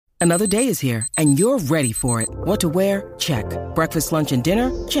Another day is here, and you're ready for it. What to wear? Check. Breakfast, lunch, and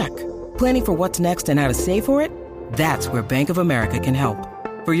dinner? Check. Planning for what's next and how to save for it? That's where Bank of America can help.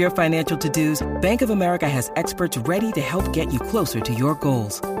 For your financial to-dos, Bank of America has experts ready to help get you closer to your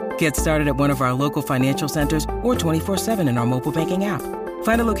goals. Get started at one of our local financial centers or 24/7 in our mobile banking app.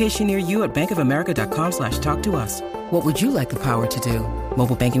 Find a location near you at bankofamerica.com/talktous. What would you like the power to do?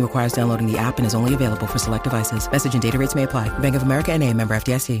 Mobile banking requires downloading the app and is only available for select devices. Message and data rates may apply. Bank of America N.A., member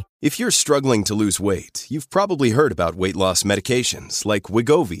FDIC. If you're struggling to lose weight, you've probably heard about weight loss medications like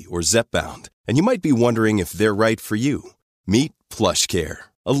Wegovy or Zepbound, and you might be wondering if they're right for you. Meet PlushCare,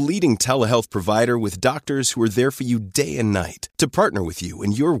 a leading telehealth provider with doctors who are there for you day and night to partner with you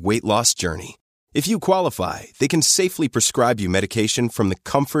in your weight loss journey. If you qualify, they can safely prescribe you medication from the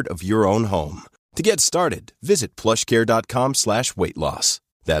comfort of your own home. To get started, visit plushcare.com/weight-loss.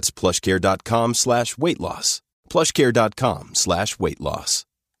 That's plushcare.com/weight-loss. plushcare.com/weight-loss.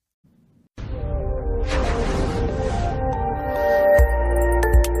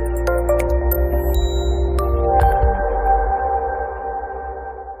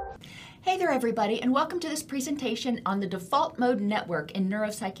 Hey there, everybody, and welcome to this presentation on the default mode network in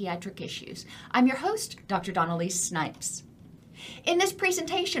neuropsychiatric issues. I'm your host, Dr. Dawn-Elise Snipes. In this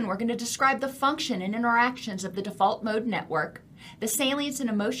presentation, we're going to describe the function and interactions of the default mode network, the salience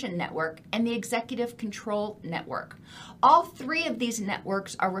and emotion network, and the executive control network. All three of these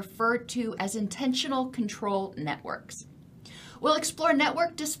networks are referred to as intentional control networks. We'll explore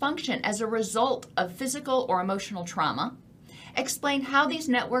network dysfunction as a result of physical or emotional trauma, explain how these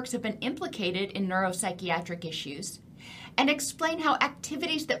networks have been implicated in neuropsychiatric issues, and explain how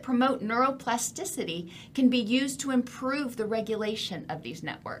activities that promote neuroplasticity can be used to improve the regulation of these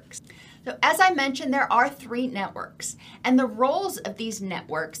networks. So as I mentioned, there are three networks, and the roles of these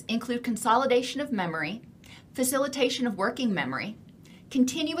networks include consolidation of memory, facilitation of working memory,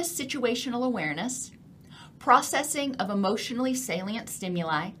 continuous situational awareness, processing of emotionally salient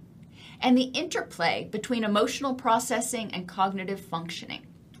stimuli, and the interplay between emotional processing and cognitive functioning.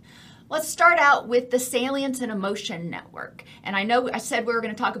 Let's start out with the salience and emotion network. And I know I said we were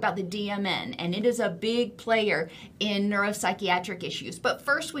going to talk about the DMN, and it is a big player in neuropsychiatric issues. But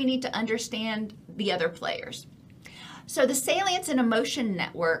first, we need to understand the other players. So the salience and emotion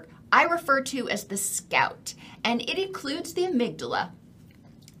network I refer to as the SCOUT, and it includes the amygdala.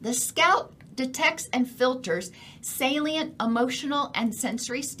 The SCOUT detects and filters salient emotional and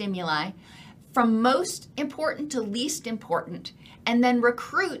sensory stimuli from most important to least important, and then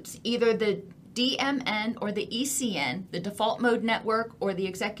recruits either the DMN or the ECN, the default mode network or the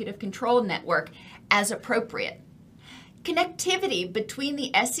executive control network, as appropriate. Connectivity between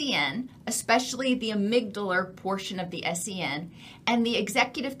the SEN, especially the amygdalar portion of the SEN, and the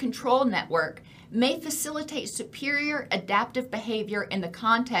executive control network may facilitate superior adaptive behavior in the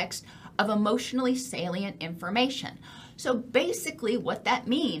context of emotionally salient information. So basically what that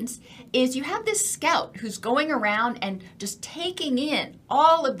means is you have this scout who's going around and just taking in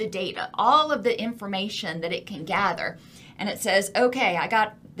all of the data, all of the information that it can gather. And it says, okay, I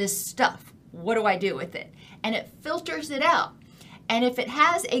got this stuff. What do I do with it? And it filters it out. And if it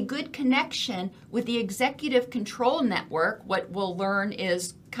has a good connection with the executive control network, what we'll learn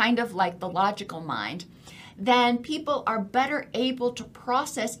is kind of like the logical mind, then people are better able to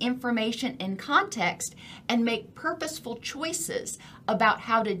process information in context and make purposeful choices about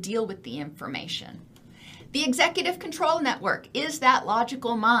how to deal with the information. The executive control network is that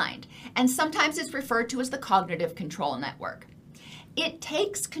logical mind, and sometimes it's referred to as the cognitive control network. It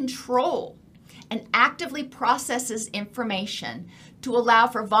takes control and actively processes information to allow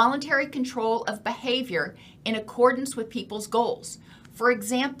for voluntary control of behavior in accordance with people's goals. For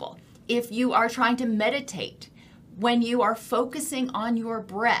example, if you are trying to meditate, when you are focusing on your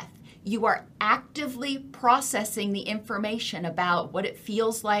breath, you are actively processing the information about what it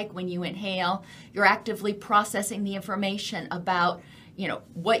feels like when you inhale. You're actively processing the information about,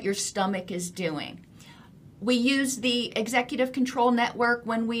 what your stomach is doing. We use the executive control network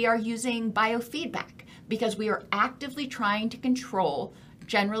when we are using biofeedback because we are actively trying to control,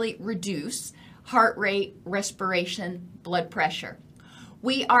 generally reduce, heart rate, respiration, blood pressure.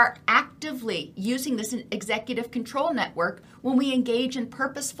 We are actively using this executive control network when we engage in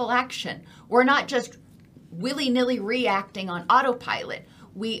purposeful action. We're not just willy-nilly reacting on autopilot.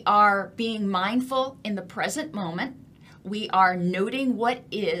 We are being mindful in the present moment. We are noting what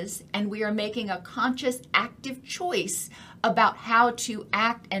is, and we are making a conscious, active choice about how to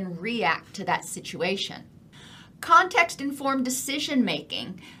act and react to that situation. Context-informed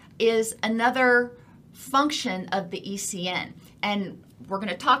decision-making is another function of the ECN, and we're going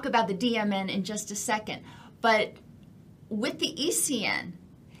to talk about the DMN in just a second. But with the ECN,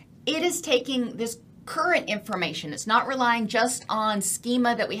 it is taking this current information. It's not relying just on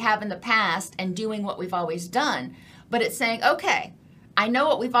schema that we have in the past and doing what we've always done, but it's saying, okay, I know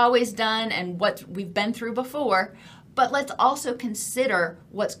what we've always done and what we've been through before, but let's also consider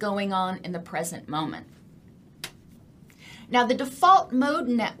what's going on in the present moment. Now, the default mode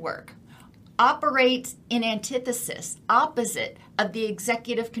network operates in antithesis, opposite of the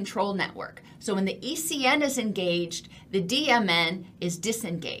executive control network. So when the ECN is engaged, the DMN is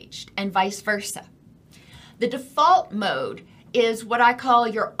disengaged, and vice versa. The default mode is what I call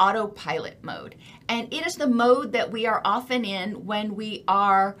your autopilot mode, and it is the mode that we are often in when we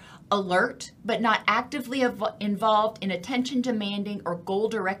are alert but not actively involved in attention-demanding or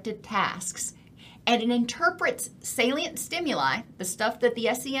goal-directed tasks, and it interprets salient stimuli, the stuff that the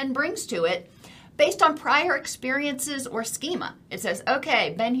SEN brings to it, based on prior experiences or schema. It says,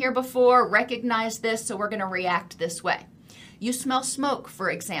 okay, been here before, recognize this, so we're going to react this way. You smell smoke,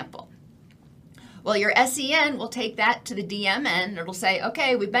 for example. Well, your SEN will take that to the DMN. It'll say,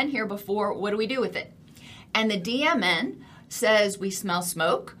 okay, we've been here before. What do we do with it? And the DMN says we smell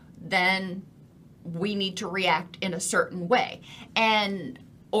smoke, then we need to react in a certain way.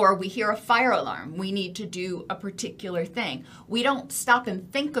 Or we hear a fire alarm, we need to do a particular thing. We don't stop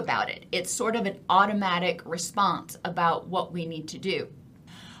and think about it. It's sort of an automatic response about what we need to do.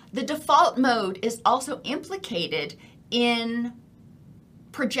 The default mode is also implicated in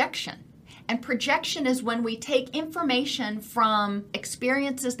projection. And projection is when we take information from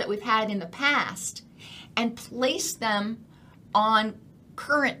experiences that we've had in the past and place them on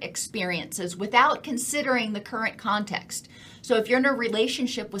current experiences without considering the current context. So if you're in a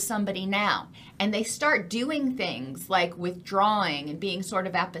relationship with somebody now and they start doing things like withdrawing and being sort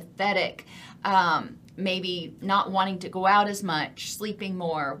of apathetic, maybe not wanting to go out as much, sleeping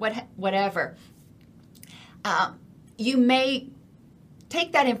more, whatever, you may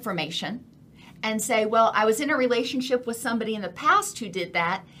take that information and say, well, I was in a relationship with somebody in the past who did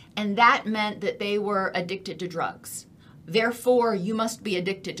that, and that meant that they were addicted to drugs. Therefore, you must be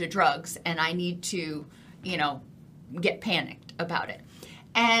addicted to drugs, and I need to, get panicked about it.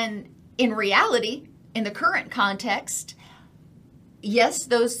 And in reality, in the current context, yes,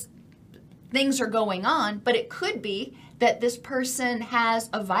 those things are going on, but it could be that this person has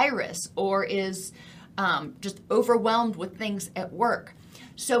a virus or is just overwhelmed with things at work.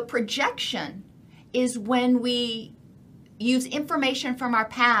 So projection is when we use information from our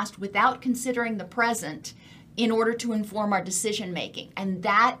past without considering the present in order to inform our decision making. And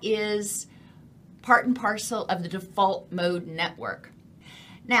that is part and parcel of the default mode network.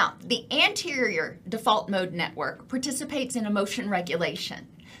 Now, the anterior default mode network participates in emotion regulation.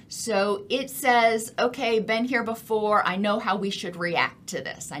 So it says, okay, been here before, I know how we should react to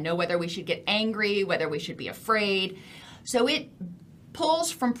this. I know whether we should get angry, whether we should be afraid. So it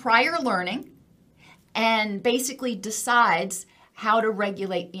pulls from prior learning and basically decides how to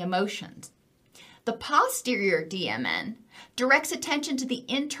regulate the emotions. The posterior DMN directs attention to the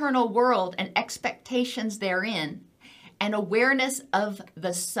internal world and expectations therein and awareness of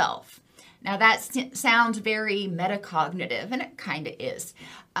the self. Now that sounds very metacognitive, and it kind of is.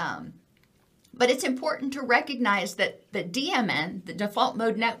 But it's important to recognize that the DMN, the default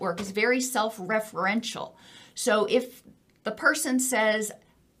mode network, is very self-referential. So if the person says,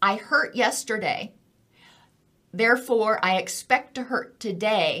 I hurt yesterday, therefore I expect to hurt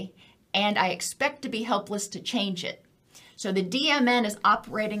today, and I expect to be helpless to change it. So the DMN is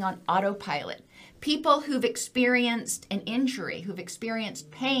operating on autopilot. People who've experienced an injury, who've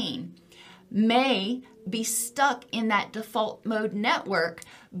experienced pain, may be stuck in that default mode network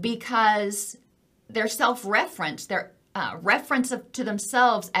because their self-reference, their reference to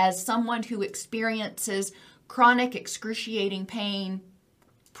themselves as someone who experiences chronic excruciating pain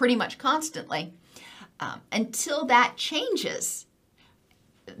pretty much constantly, until that changes,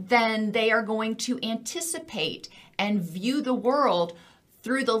 then they are going to anticipate and view the world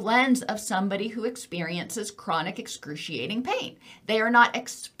through the lens of somebody who experiences chronic excruciating pain. They are not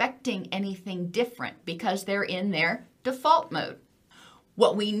expecting anything different because they're in their default mode.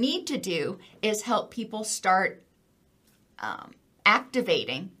 What we need to do is help people start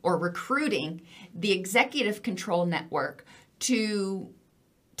activating or recruiting the executive control network to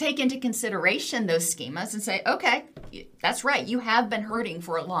take into consideration those schemas and say, okay, that's right, you have been hurting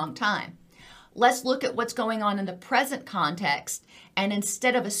for a long time. Let's look at what's going on in the present context, and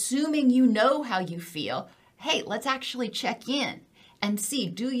instead of assuming you know how you feel, hey, let's actually check in and see,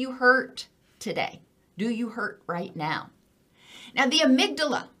 do you hurt today? Do you hurt right now? Now, the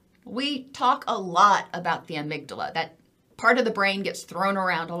amygdala, we talk a lot about the amygdala. That part of the brain gets thrown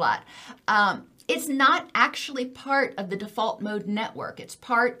around a lot. It's not actually part of the default mode network. It's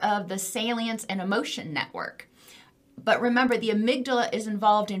part of the salience and emotion network. But remember, the amygdala is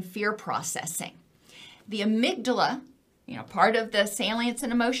involved in fear processing. The amygdala, part of the salience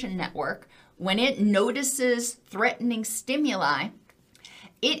and emotion network, when it notices threatening stimuli,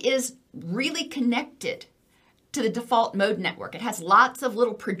 it is really connected to the default mode network. It has lots of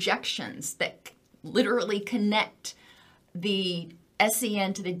little projections that literally connect the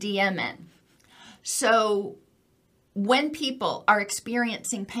SEN to the DMN. So when people are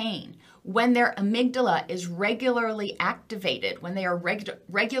experiencing pain, when their amygdala is regularly activated, when they are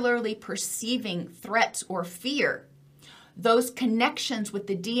regularly perceiving threats or fear, those connections with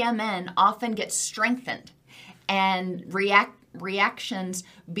the DMN often get strengthened and reactions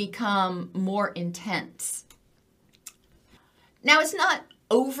become more intense. Now, it's not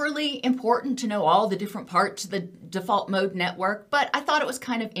overly important to know all the different parts of the default mode network, but I thought it was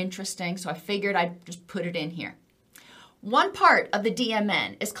kind of interesting, so I figured I'd just put it in here. One part of the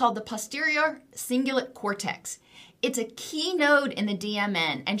DMN is called the posterior cingulate cortex. It's a key node in the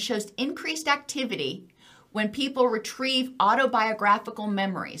DMN and shows increased activity when people retrieve autobiographical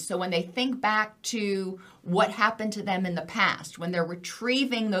memories. So when they think back to what happened to them in the past, when they're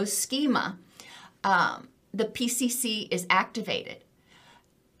retrieving those schema, the PCC is activated.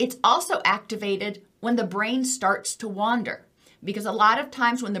 It's also activated when the brain starts to wander, because a lot of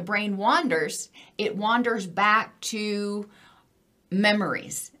times when the brain wanders, it wanders back to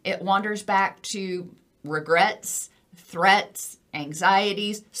memories. It wanders back to regrets, threats,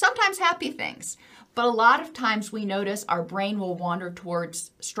 anxieties, sometimes happy things. But a lot of times we notice our brain will wander towards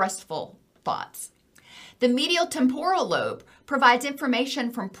stressful thoughts. The medial temporal lobe provides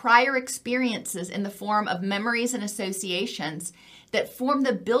information from prior experiences in the form of memories and associations that form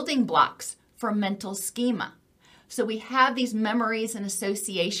the building blocks for mental schema. So we have these memories and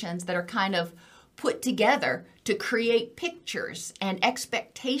associations that are kind of put together to create pictures and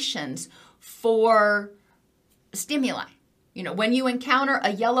expectations for stimuli. When you encounter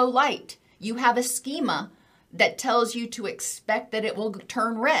a yellow light, you have a schema that tells you to expect that it will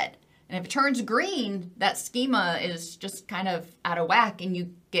turn red. And if it turns green, that schema is just kind of out of whack and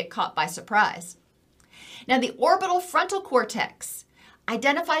you get caught by surprise. Now, the orbital frontal cortex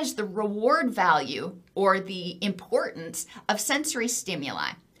identifies the reward value or the importance of sensory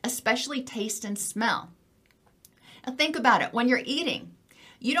stimuli, especially taste and smell. Now, think about it. When you're eating,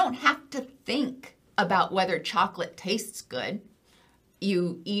 you don't have to think about whether chocolate tastes good.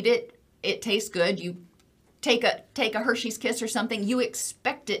 You eat it, it tastes good. You take a Hershey's Kiss or something, you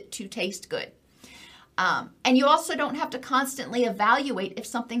expect it to taste good. And you also don't have to constantly evaluate if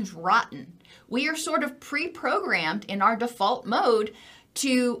something's rotten. We are sort of pre-programmed in our default mode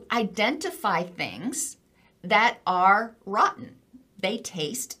to identify things that are rotten. They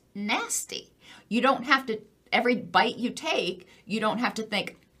taste nasty. You don't have to, every bite you take, you don't have to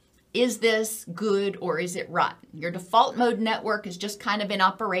think, is this good or is it rotten? Your default mode network is just kind of in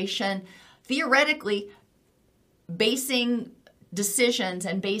operation, theoretically basing decisions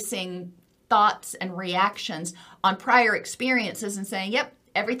and basing thoughts and reactions on prior experiences and saying, yep,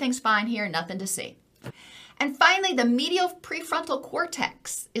 everything's fine here, nothing to see. And finally, the medial prefrontal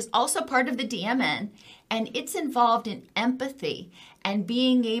cortex is also part of the DMN, and it's involved in empathy and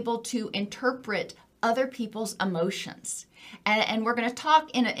being able to interpret other people's emotions. And we're going to talk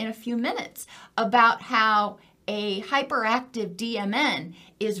in a few minutes about how a hyperactive DMN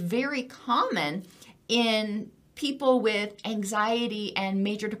is very common in people with anxiety and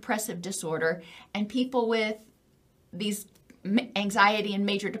major depressive disorder, and people with these anxiety and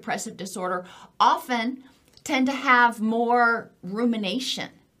major depressive disorder often tend to have more rumination.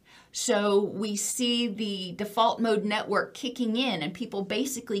 So we see the default mode network kicking in and people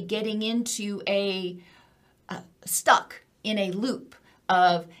basically getting into stuck in a loop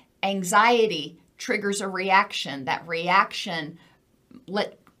of anxiety triggers a reaction. That reaction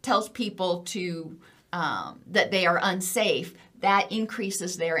tells people to that they are unsafe. That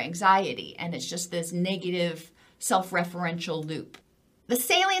increases their anxiety, and it's just this negative self-referential loop. The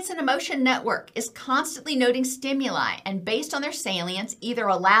salience and emotion network is constantly noting stimuli, and based on their salience, either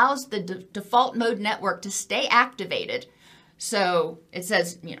allows the default mode network to stay activated. So it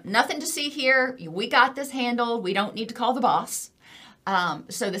says, nothing to see here. We got this handled. We don't need to call the boss.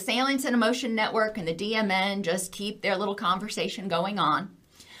 So the salience and emotion network and the DMN just keep their little conversation going on.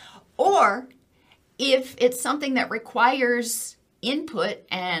 Or if it's something that requires input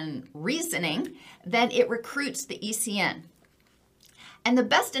and reasoning, then it recruits the ECN. And the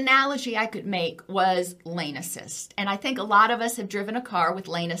best analogy I could make was lane assist. And I think a lot of us have driven a car with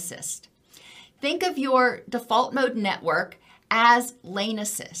lane assist. Think of your default mode network as lane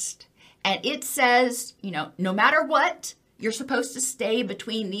assist. And it says, no matter what, you're supposed to stay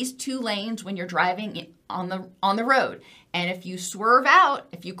between these two lanes when you're driving on the road. And if you swerve out,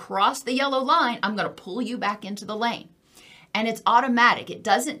 if you cross the yellow line, I'm going to pull you back into the lane. And it's automatic. It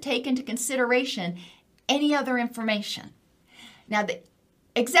doesn't take into consideration any other information. Now, the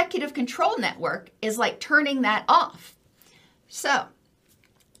executive control network is like turning that off. So,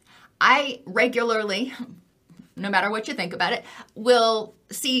 I regularly, no matter what you think about it, will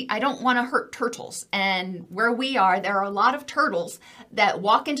see I don't want to hurt turtles. And where we are, there are a lot of turtles that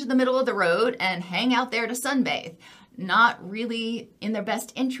walk into the middle of the road and hang out there to sunbathe, not really in their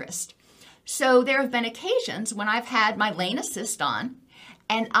best interest. So there have been occasions when I've had my lane assist on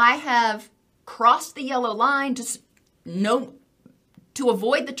and I have crossed the yellow line to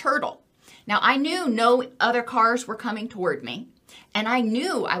avoid the turtle. Now, I knew no other cars were coming toward me, and I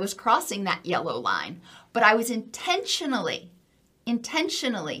knew I was crossing that yellow line, but I was intentionally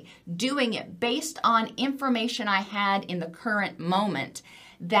doing it based on information I had in the current moment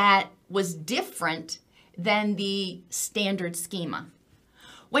that was different than the standard schema.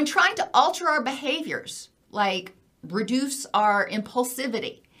 When trying to alter our behaviors, like reduce our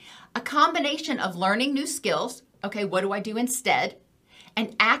impulsivity, a combination of learning new skills, okay, what do I do instead,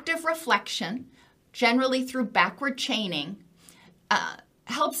 and active reflection, generally through backward chaining,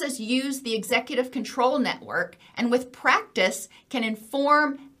 helps us use the executive control network, and with practice can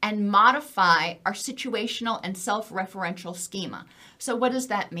inform and modify our situational and self-referential schema. So what does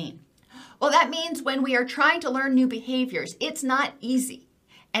that mean? Well, that means when we are trying to learn new behaviors, it's not easy.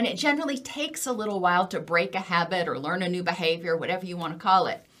 And it generally takes a little while to break a habit or learn a new behavior, whatever you want to call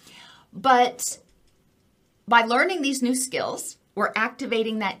it. But by learning these new skills, we're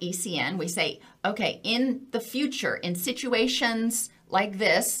activating that ECN. We say, okay, in the future, in situations like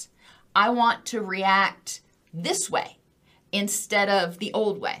this, I want to react this way instead of the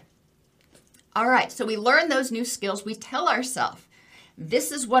old way. All right, so we learn those new skills. We tell ourselves,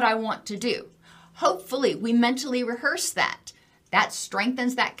 this is what I want to do. Hopefully, we mentally rehearse that. That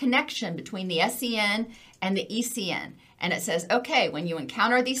strengthens that connection between the SEN and the ECN. And it says, okay, when you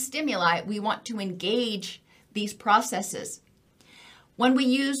encounter these stimuli, we want to engage these processes. When we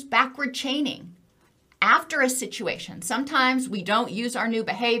use backward chaining after a situation, sometimes we don't use our new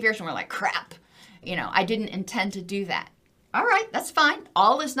behaviors and we're like, crap, I didn't intend to do that. All right, that's fine.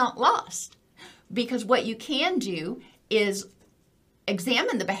 All is not lost. Because what you can do is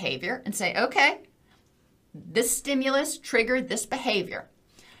examine the behavior and say, okay, this stimulus triggered this behavior.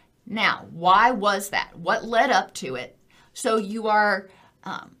 Now, why was that? What led up to it? So you are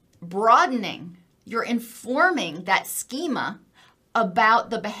broadening, you're informing that schema about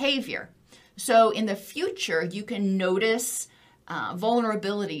the behavior. So in the future, you can notice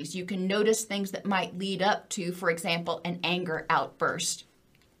vulnerabilities. You can notice things that might lead up to, for example, an anger outburst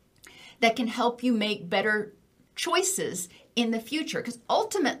that can help you make better choices in the future. Because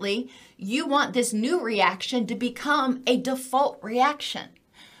ultimately, you want this new reaction to become a default reaction.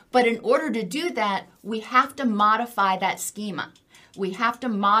 But in order to do that, we have to modify that schema. We have to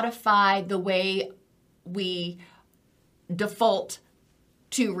modify the way we default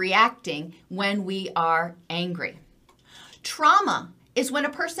to reacting when we are angry. Trauma is when a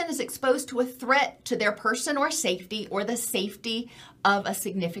person is exposed to a threat to their person or safety or the safety of a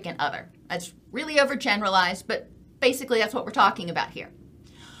significant other. That's really overgeneralized, but basically that's what we're talking about here.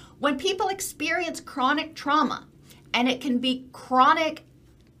 When people experience chronic trauma, and it can be chronic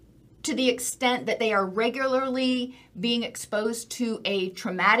to the extent that they are regularly being exposed to a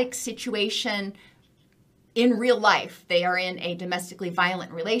traumatic situation in real life. They are in a domestically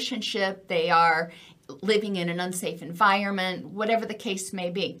violent relationship. They are living in an unsafe environment, whatever the case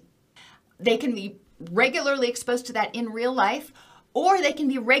may be. They can be regularly exposed to that in real life, or they can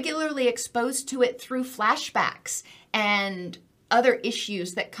be regularly exposed to it through flashbacks and other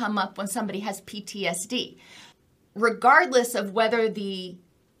issues that come up when somebody has PTSD. Regardless of whether the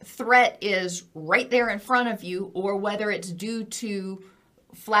threat is right there in front of you or whether it's due to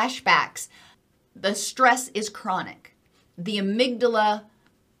flashbacks, the stress is chronic. The amygdala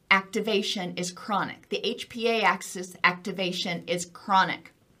activation is chronic. The HPA axis activation is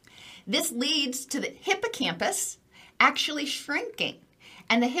chronic. This leads to the hippocampus actually shrinking.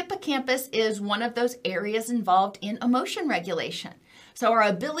 And the hippocampus is one of those areas involved in emotion regulation. So our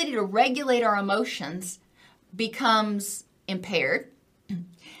ability to regulate our emotions becomes impaired.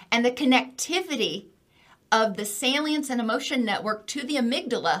 And the connectivity of the salience and emotion network to the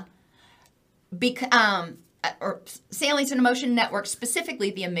amygdala, or salience and emotion network,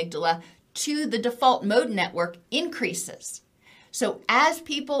 specifically the amygdala, to the default mode network increases. So as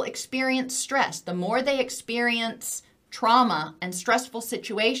people experience stress, the more they experience trauma and stressful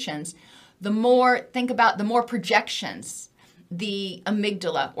situations, think about the more projections the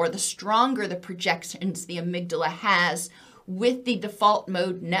amygdala, or the stronger the projections the amygdala has with the default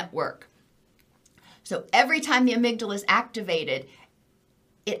mode network. So every time the amygdala is activated,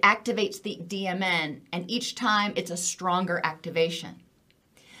 it activates the DMN, and each time it's a stronger activation.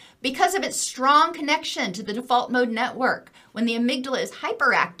 Because of its strong connection to the default mode network, when the amygdala is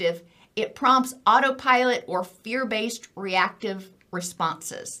hyperactive, it prompts autopilot or fear-based reactive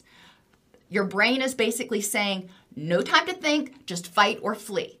responses. Your brain is basically saying, no time to think, just fight or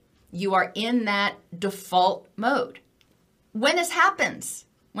flee. You are in that default mode. When this happens,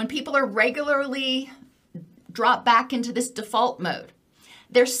 when people are regularly dropped back into this default mode,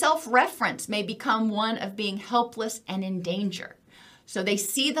 their self-reference may become one of being helpless and in danger. So they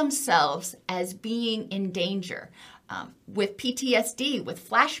see themselves as being in danger. With PTSD, with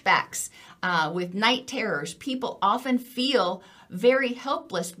flashbacks, with night terrors, people often feel very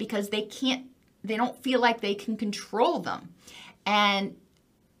helpless because they don't feel like they can control them. And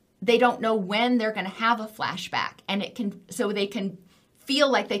they don't know when they're going to have a flashback. And so they can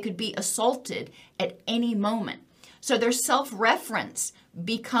feel like they could be assaulted at any moment. So their self-reference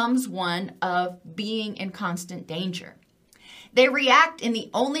becomes one of being in constant danger. They react in the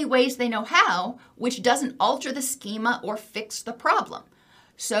only ways they know how, which doesn't alter the schema or fix the problem.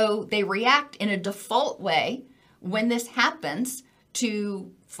 So they react in a default way when this happens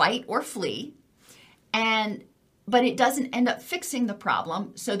to fight or flee, but it doesn't end up fixing the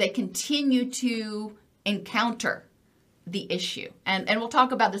problem, so they continue to encounter the issue. And we'll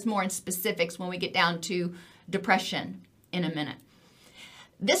talk about this more in specifics when we get down to depression in a minute.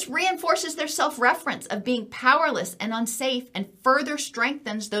 This reinforces their self-reference of being powerless and unsafe and further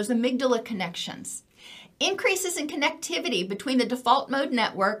strengthens those amygdala connections. Increases in connectivity between the default mode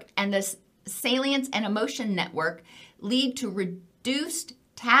network and the salience and emotion network lead to reduced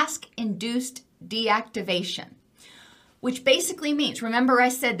task-induced deactivation, which basically means, remember I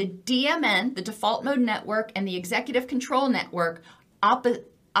said the DMN, the default mode network, and the executive control network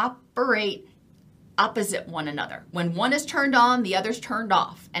operate opposite one another. When one is turned on, the other's turned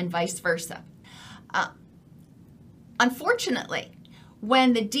off, and vice versa. Unfortunately,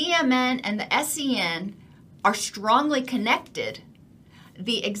 when the DMN and the SEN are strongly connected,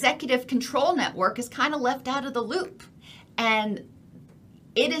 the executive control network is kind of left out of the loop, and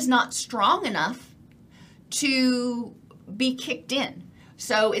it is not strong enough to be kicked in.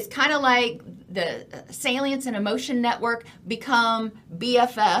 So it's kind of like the salience and emotion network become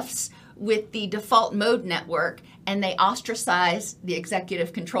BFFs with the default mode network, and they ostracize the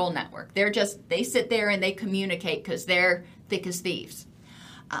executive control network. They sit there and they communicate because they're thick as thieves.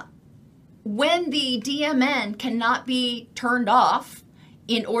 When the DMN cannot be turned off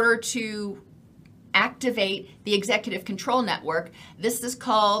in order to activate the executive control network, this is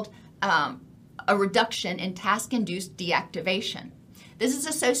called a reduction in task-induced deactivation. This is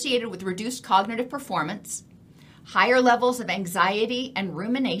associated with reduced cognitive performance, higher levels of anxiety and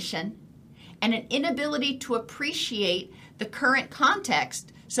rumination, and an inability to appreciate the current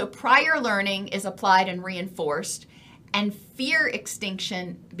context, so prior learning is applied and reinforced, and fear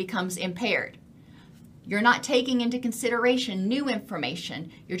extinction becomes impaired. You're not taking into consideration new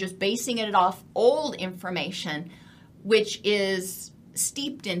information. You're just basing it off old information, which is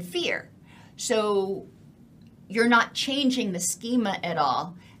steeped in fear. So you're not changing the schema at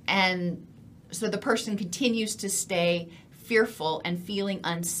all. And so the person continues to stay fearful and feeling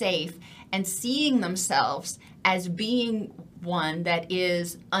unsafe and seeing themselves as being one that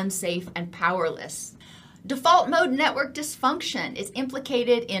is unsafe and powerless. Default mode network dysfunction is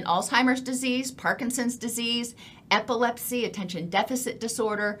implicated in Alzheimer's disease, Parkinson's disease, epilepsy, attention deficit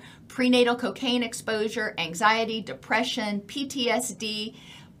disorder, prenatal cocaine exposure, anxiety, depression, PTSD,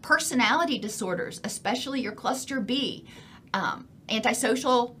 personality disorders, especially your cluster B,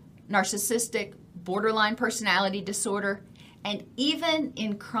 antisocial, narcissistic, borderline personality disorder, and even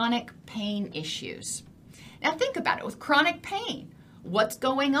in chronic pain issues. Now think about it. With chronic pain, what's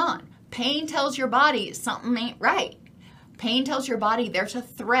going on? Pain tells your body something ain't right. Pain tells your body there's a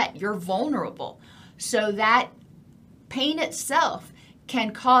threat, you're vulnerable. So that pain itself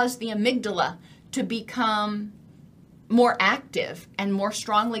can cause the amygdala to become more active and more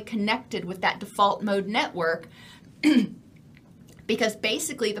strongly connected with that default mode network because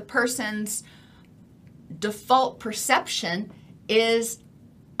basically the person's default perception is,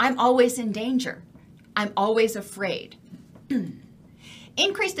 I'm always in danger. I'm always afraid.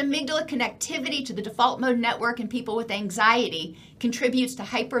 Increased amygdala connectivity to the default mode network in people with anxiety contributes to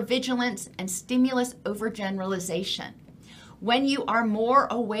hypervigilance and stimulus overgeneralization. When you are more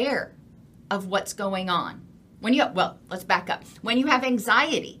aware of what's going on, let's back up. When you have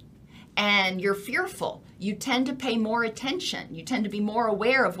anxiety and you're fearful, you tend to pay more attention. You tend to be more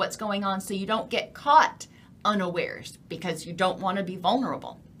aware of what's going on so you don't get caught unawares because you don't want to be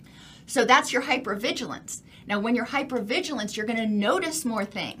vulnerable. So that's your hypervigilance. Now, when you're hypervigilant, you're going to notice more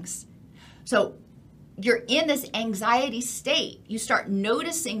things. So you're in this anxiety state. You start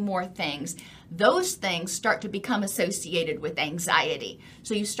noticing more things. Those things start to become associated with anxiety.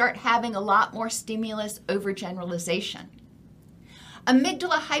 So you start having a lot more stimulus overgeneralization.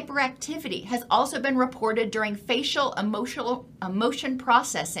 Amygdala hyperactivity has also been reported during facial emotion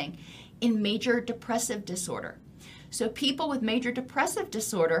processing in major depressive disorder. So people with major depressive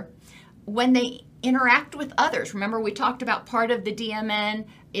disorder, when they interact with others, remember we talked about part of the DMN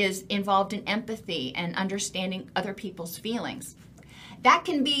is involved in empathy and understanding other people's feelings. That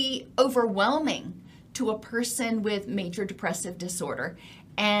can be overwhelming to a person with major depressive disorder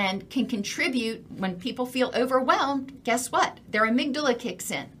and can contribute when people feel overwhelmed. Guess what? Their amygdala kicks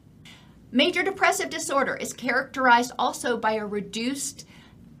in. Major depressive disorder is characterized also by a reduced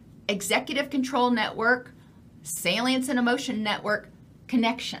executive control network, salience and emotion network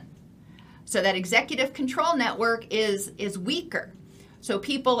connection. So that executive control network is weaker. So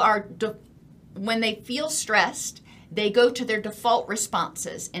people are, when they feel stressed, they go to their default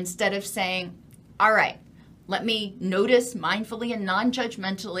responses instead of saying, all right, let me notice mindfully and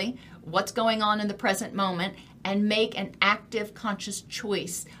non-judgmentally what's going on in the present moment and make an active, conscious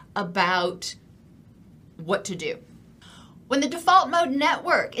choice about what to do. When the default mode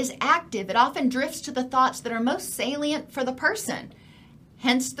network is active, it often drifts to the thoughts that are most salient for the person.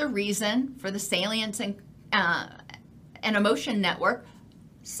 Hence the reason for the salience and emotion network,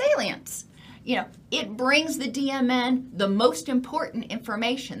 salience. It brings the DMN the most important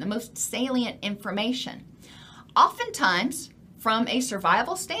information, the most salient information. Oftentimes, from a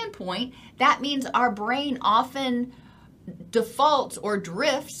survival standpoint, that means our brain often defaults or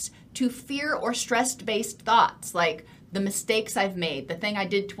drifts to fear or stress-based thoughts, like the mistakes I've made, the thing I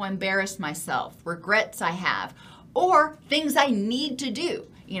did to embarrass myself, regrets I have, or things I need to do.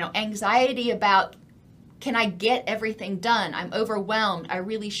 Anxiety about, can I get everything done? I'm overwhelmed. I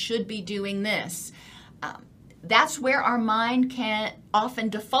really should be doing this. That's where our mind often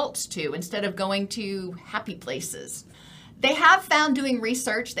defaults to instead of going to happy places. They have found doing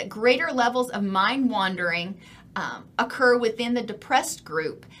research that greater levels of mind wandering occur within the depressed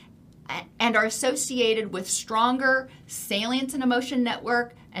group and are associated with stronger salience and emotion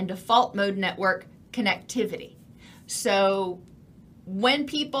network and default mode network connectivity. So when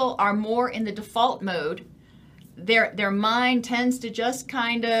people are more in the default mode, their mind tends to just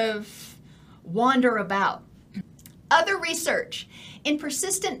kind of wander about. Other research in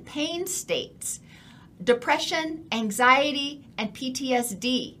persistent pain states, depression, anxiety, and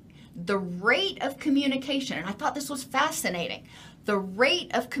PTSD, the rate of communication, and I thought this was fascinating, the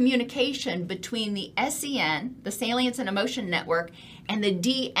rate of communication between the SEN, the Salience and Emotion Network, and the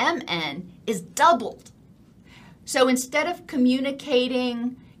DMN is doubled. So instead of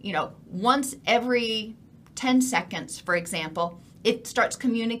communicating, once every 10 seconds, for example, it starts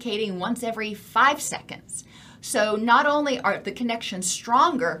communicating once every 5 seconds. So not only are the connections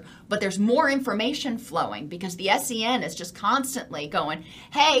stronger, but there's more information flowing because the SEN is just constantly going,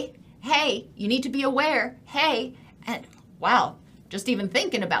 hey, you need to be aware, hey, and wow, just even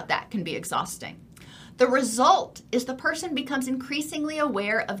thinking about that can be exhausting. The result is the person becomes increasingly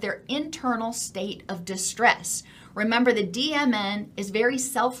aware of their internal state of distress. Remember, the DMN is very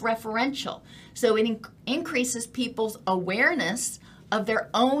self-referential, so it increases people's awareness of their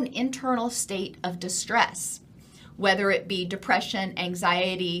own internal state of distress, whether it be depression,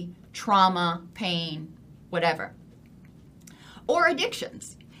 anxiety, trauma, pain, whatever. Or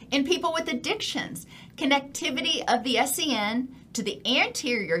addictions. In people with addictions, connectivity of the SEN to the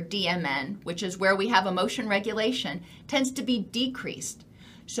anterior DMN, which is where we have emotion regulation, tends to be decreased.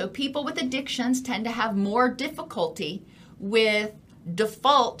 So people with addictions tend to have more difficulty with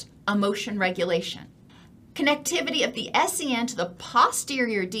default emotion regulation. Connectivity of the SEN to the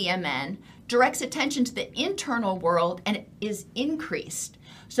posterior DMN directs attention to the internal world and is increased.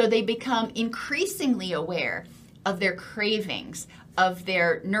 So they become increasingly aware of their cravings, of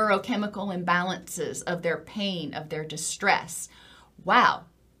their neurochemical imbalances, of their pain, of their distress. Wow,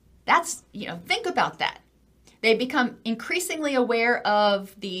 that's, think about that. They become increasingly aware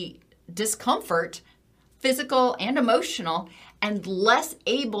of the discomfort, physical and emotional, and less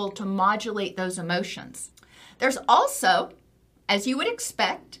able to modulate those emotions. There's also, as you would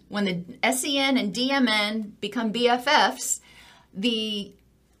expect, when the SEN and DMN become BFFs, the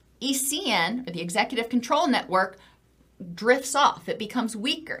ECN, or the Executive Control Network, drifts off. It becomes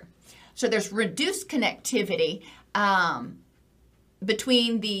weaker. So there's reduced connectivity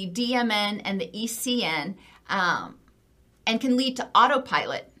between the DMN and the ECN and can lead to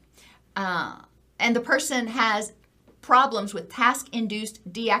autopilot. And the person has problems with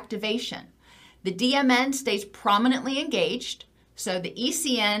task-induced deactivation. The DMN stays prominently engaged, so the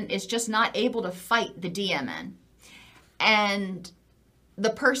ECN is just not able to fight the DMN. And the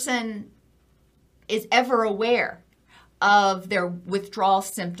person is ever aware of their withdrawal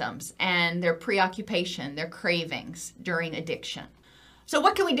symptoms and their preoccupation, their cravings during addiction. So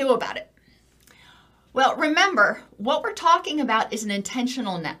what can we do about it? Well, remember, what we're talking about is an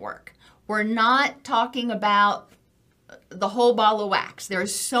intentional network. We're not talking about the whole ball of wax.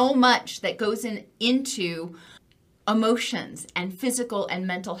 There's so much that goes into emotions and physical and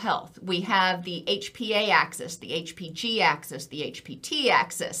mental health. We have the HPA axis, the HPG axis, the HPT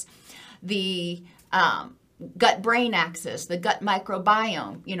axis, the gut-brain axis, the gut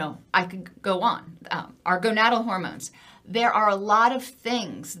microbiome. I could go on. Our gonadal hormones. There are a lot of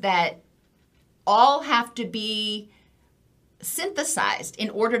things that all have to be synthesized in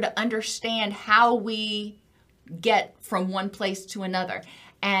order to understand how we get from one place to another.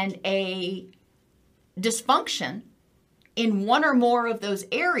 And a dysfunction in one or more of those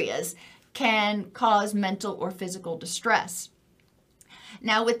areas can cause mental or physical distress.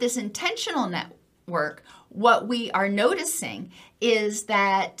 Now, with this intentional network, what we are noticing is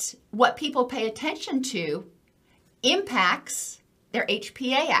that what people pay attention to impacts their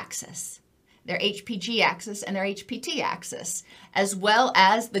HPA axis, their HPG axis, and their HPT axis, as well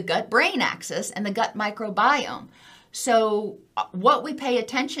as the gut-brain axis and the gut microbiome. So what we pay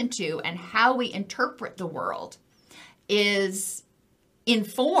attention to and how we interpret the world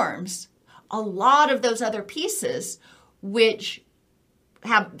informs a lot of those other pieces, which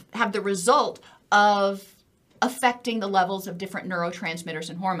have the result of affecting the levels of different neurotransmitters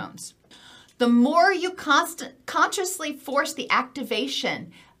and hormones. The more you consciously force the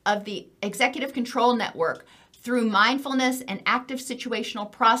activation of the executive control network through mindfulness and active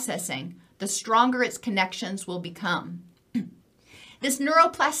situational processing, the stronger its connections will become. This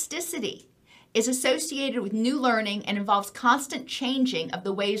neuroplasticity is associated with new learning and involves constant changing of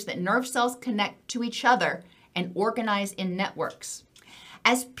the ways that nerve cells connect to each other and organize in networks.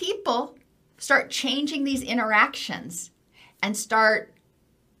 As people start changing these interactions and start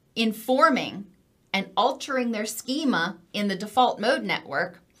informing and altering their schema in the default mode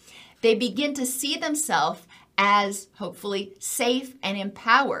network, they begin to see themselves as hopefully safe and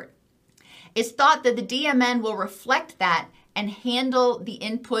empowered. It's thought that the DMN will reflect that and handle the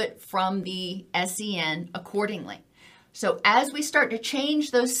input from the SEN accordingly. So as we start to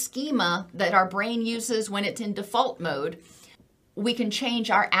change those schema that our brain uses when it's in default mode, we can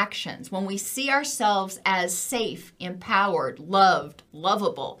change our actions. When we see ourselves as safe, empowered, loved,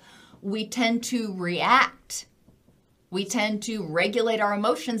 lovable, we tend to react. We tend to regulate our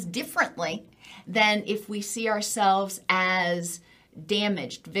emotions differently than if we see ourselves as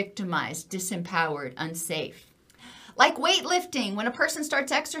damaged, victimized, disempowered, unsafe. Like weightlifting, when a person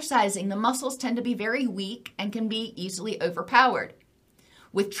starts exercising, the muscles tend to be very weak and can be easily overpowered.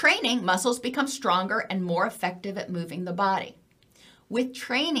 With training, muscles become stronger and more effective at moving the body. With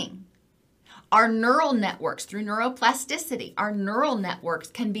training, our neural networks, through neuroplasticity, our neural networks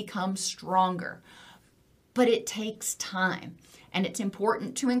can become stronger. But it takes time. And it's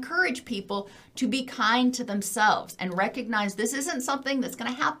important to encourage people to be kind to themselves and recognize this isn't something that's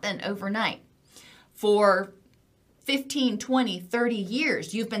going to happen overnight. For 15, 20, 30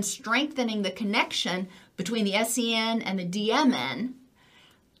 years, you've been strengthening the connection between the SEN and the DMN.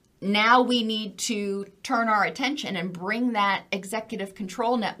 Now we need to turn our attention and bring that executive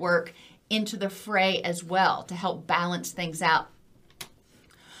control network into the fray as well to help balance things out.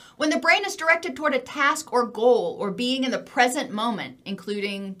 When the brain is directed toward a task or goal or being in the present moment,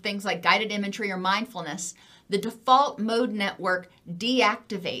 including things like guided imagery or mindfulness, the default mode network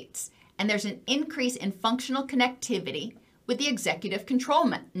deactivates, and there's an increase in functional connectivity with the executive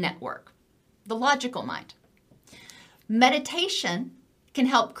control network, the logical mind. Meditation can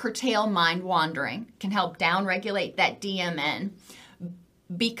help curtail mind wandering, can help downregulate that DMN,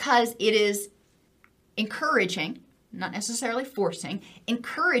 because it is encouraging, not necessarily forcing,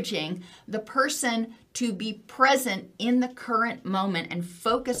 encouraging the person to be present in the current moment and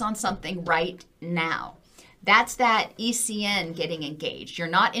focus on something right now. That's that ECN getting engaged. You're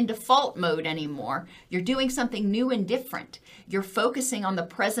not in default mode anymore. You're doing something new and different. You're focusing on the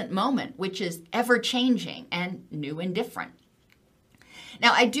present moment, which is ever-changing and new and different.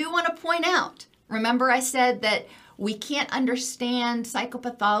 Now, I do want to point out, remember I said that we can't understand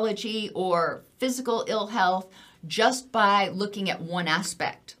psychopathology or physical ill health just by looking at one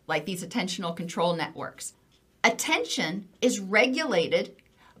aspect, like these attentional control networks. Attention is regulated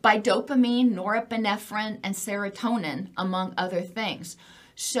by dopamine, norepinephrine, and serotonin, among other things.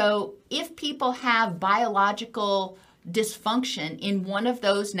 So if people have biological dysfunction in one of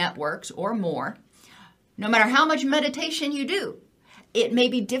those networks or more, no matter how much meditation you do, it may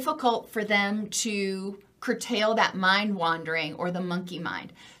be difficult for them to curtail that mind wandering or the monkey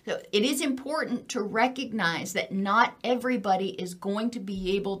mind. So it is important to recognize that not everybody is going to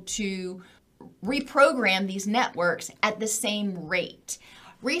be able to reprogram these networks at the same rate.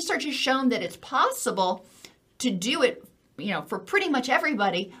 Research has shown that it's possible to do it, for pretty much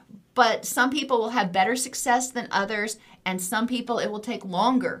everybody, but some people will have better success than others, and some people it will take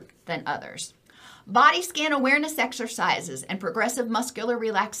longer than others. Body scan awareness exercises and progressive muscular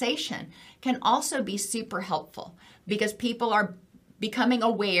relaxation can also be super helpful because people are becoming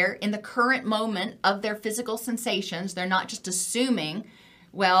aware in the current moment of their physical sensations. They're not just assuming,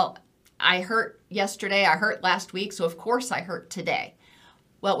 well, I hurt yesterday, I hurt last week, so of course I hurt today.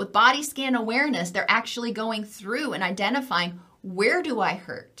 Well, with body scan awareness, they're actually going through and identifying, where do I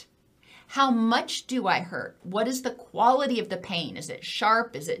hurt? How much do I hurt? What is the quality of the pain? Is it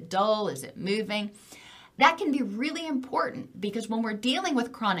sharp? Is it dull? Is it moving? That can be really important because when we're dealing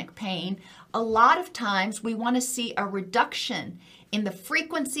with chronic pain, a lot of times we want to see a reduction in the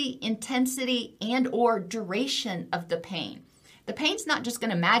frequency, intensity, and or duration of the pain. The pain's not just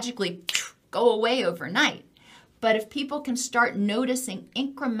going to magically go away overnight. But if people can start noticing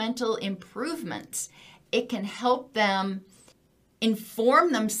incremental improvements, it can help them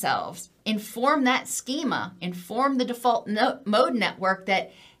inform themselves, inform that schema, inform the default mode network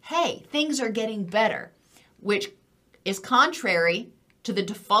that, hey, things are getting better, which is contrary to the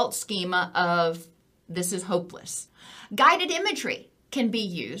default schema of this is hopeless. Guided imagery can be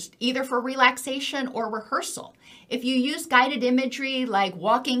used either for relaxation or rehearsal. If you use guided imagery like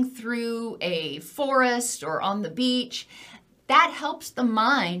walking through a forest or on the beach, that helps the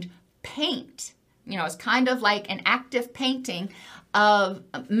mind paint. It's kind of like an active painting of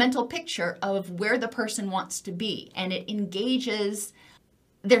a mental picture of where the person wants to be, and it engages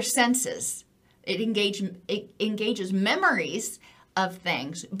their senses. It engages memories of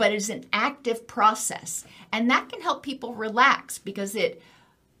things, but it's an active process. And that can help people relax because it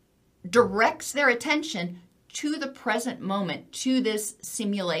directs their attention to the present moment, to this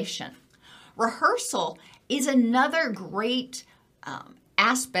simulation. Rehearsal is another great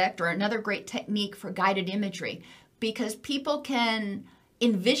aspect or another great technique for guided imagery because people can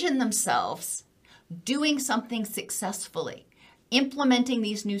envision themselves doing something successfully, implementing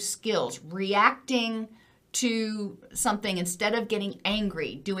these new skills, reacting to something instead of getting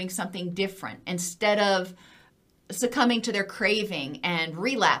angry, doing something different, instead of succumbing to their craving and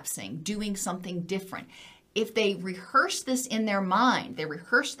relapsing, doing something different. If they rehearse this in their mind, they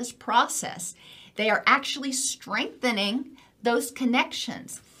rehearse this process, they are actually strengthening those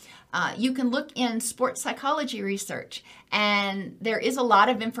connections. You can look in sports psychology research, and there is a lot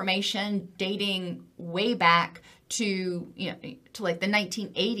of information dating way back to like the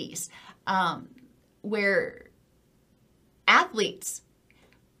 1980s, where athletes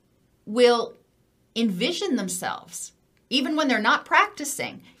will envision themselves, even when they're not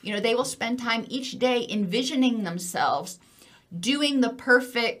practicing. They will spend time each day envisioning themselves doing the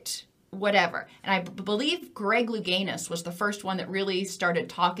perfect whatever. And I believe Greg Louganis was the first one that really started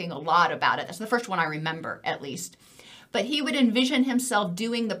talking a lot about it. That's the first one I remember, at least. But he would envision himself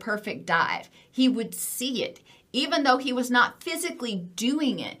doing the perfect dive. He would see it. Even though he was not physically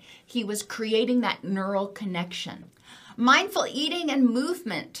doing it, he was creating that neural connection. Mindful eating and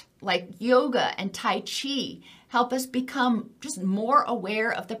movement, like yoga and Tai Chi, help us become just more aware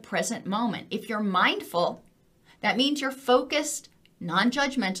of the present moment. If you're mindful, that means you're focused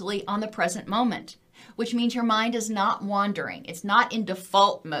non-judgmentally on the present moment, which means your mind is not wandering. It's not in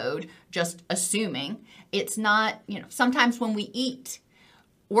default mode, just assuming. It's not, sometimes when we eat,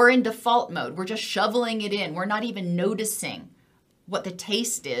 we're in default mode. We're just shoveling it in. We're not even noticing what the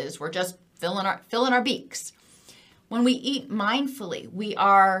taste is. We're just filling our beaks. When we eat mindfully, we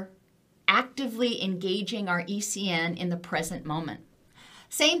are actively engaging our ECN in the present moment.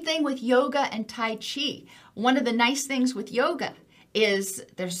 Same thing with yoga and Tai Chi. One of the nice things with yoga is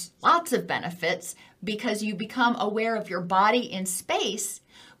there's lots of benefits because you become aware of your body in space,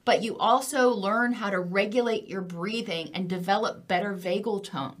 but you also learn how to regulate your breathing and develop better vagal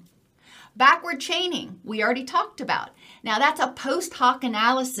tone. Backward chaining, we already talked about. Now that's a post hoc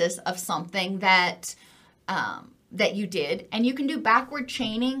analysis of something that you did, and you can do backward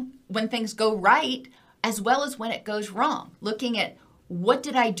chaining when things go right as well as when it goes wrong, looking at what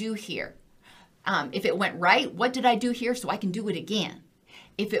did I do here? If it went right, what did I do here so I can do it again?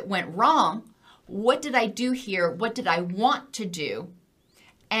 If it went wrong, what did I do here? What did I want to do?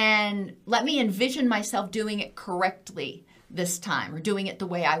 And let me envision myself doing it correctly this time, or doing it the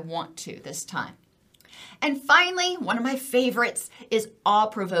way I want to this time. And finally, one of my favorites is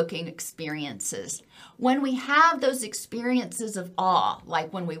awe-provoking experiences. When we have those experiences of awe,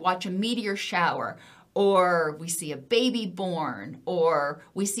 like when we watch a meteor shower, or we see a baby born, or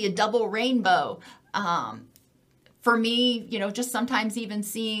we see a double rainbow. For me, just sometimes even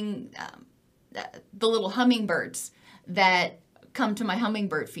seeing the little hummingbirds that come to my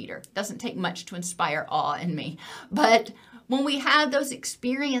hummingbird feeder. Doesn't take much to inspire awe in me. But when we have those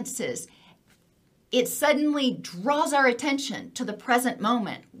experiences, it suddenly draws our attention to the present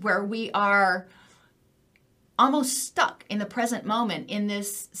moment, where we are almost stuck in the present moment in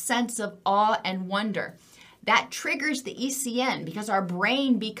this sense of awe and wonder. That triggers the ECN because our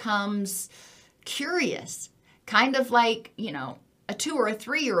brain becomes curious, kind of like, a 2 or a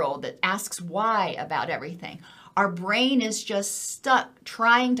 3-year-old that asks why about everything. Our brain is just stuck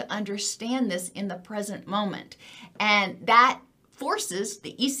trying to understand this in the present moment. And that forces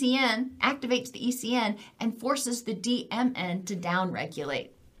the ECN, activates the ECN, and forces the DMN to downregulate.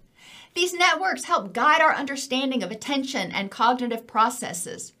 These networks help guide our understanding of attention and cognitive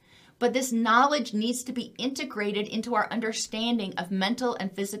processes, but this knowledge needs to be integrated into our understanding of mental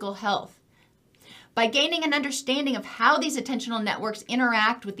and physical health. By gaining an understanding of how these attentional networks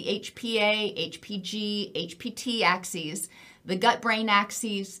interact with the HPA, HPG, HPT axes, the gut-brain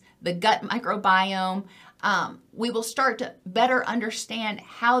axes, the gut microbiome, we will start to better understand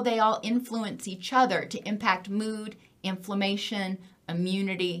how they all influence each other to impact mood, inflammation,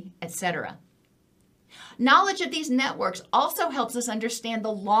 immunity, etc. Knowledge of these networks also helps us understand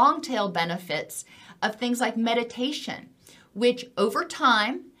the long-tail benefits of things like meditation, which over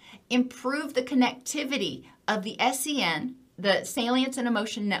time improve the connectivity of the SEN, the Salience and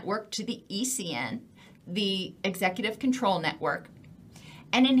Emotion Network, to the ECN, the Executive Control Network,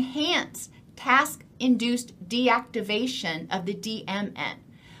 and enhance task-induced deactivation of the DMN.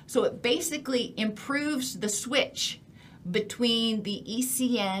 So it basically improves the switch between the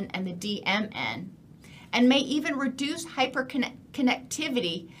ECN and the DMN, and may even reduce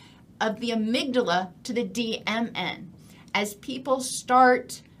hyperconnectivity of the amygdala to the DMN as people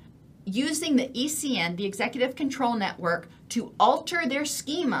start using the ECN, the Executive Control Network, to alter their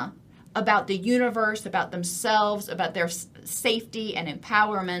schema about the universe, about themselves, about their safety and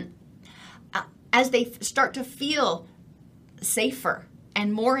empowerment. As they start to feel safer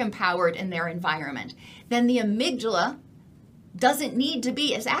and more empowered in their environment, then the amygdala doesn't need to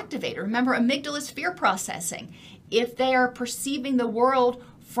be as activated. Remember, amygdala is fear processing. If they are perceiving the world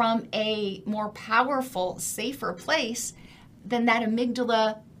from a more powerful, safer place, then that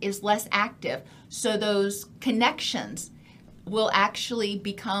amygdala is less active. So those connections will actually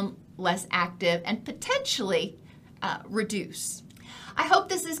become less active and potentially reduce. I hope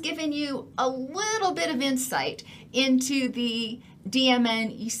this has given you a little bit of insight into the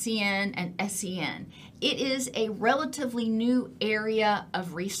DMN, ECN, and SEN. It is a relatively new area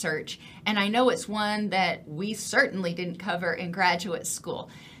of research, and I know it's one that we certainly didn't cover in graduate school.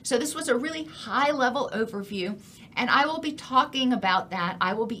 So this was a really high-level overview, and I will be talking about that.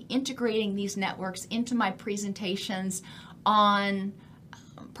 I will be integrating these networks into my presentations on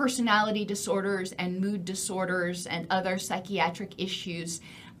personality disorders and mood disorders and other psychiatric issues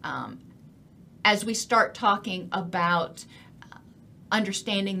as we start talking about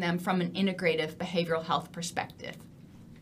understanding them from an integrative behavioral health perspective.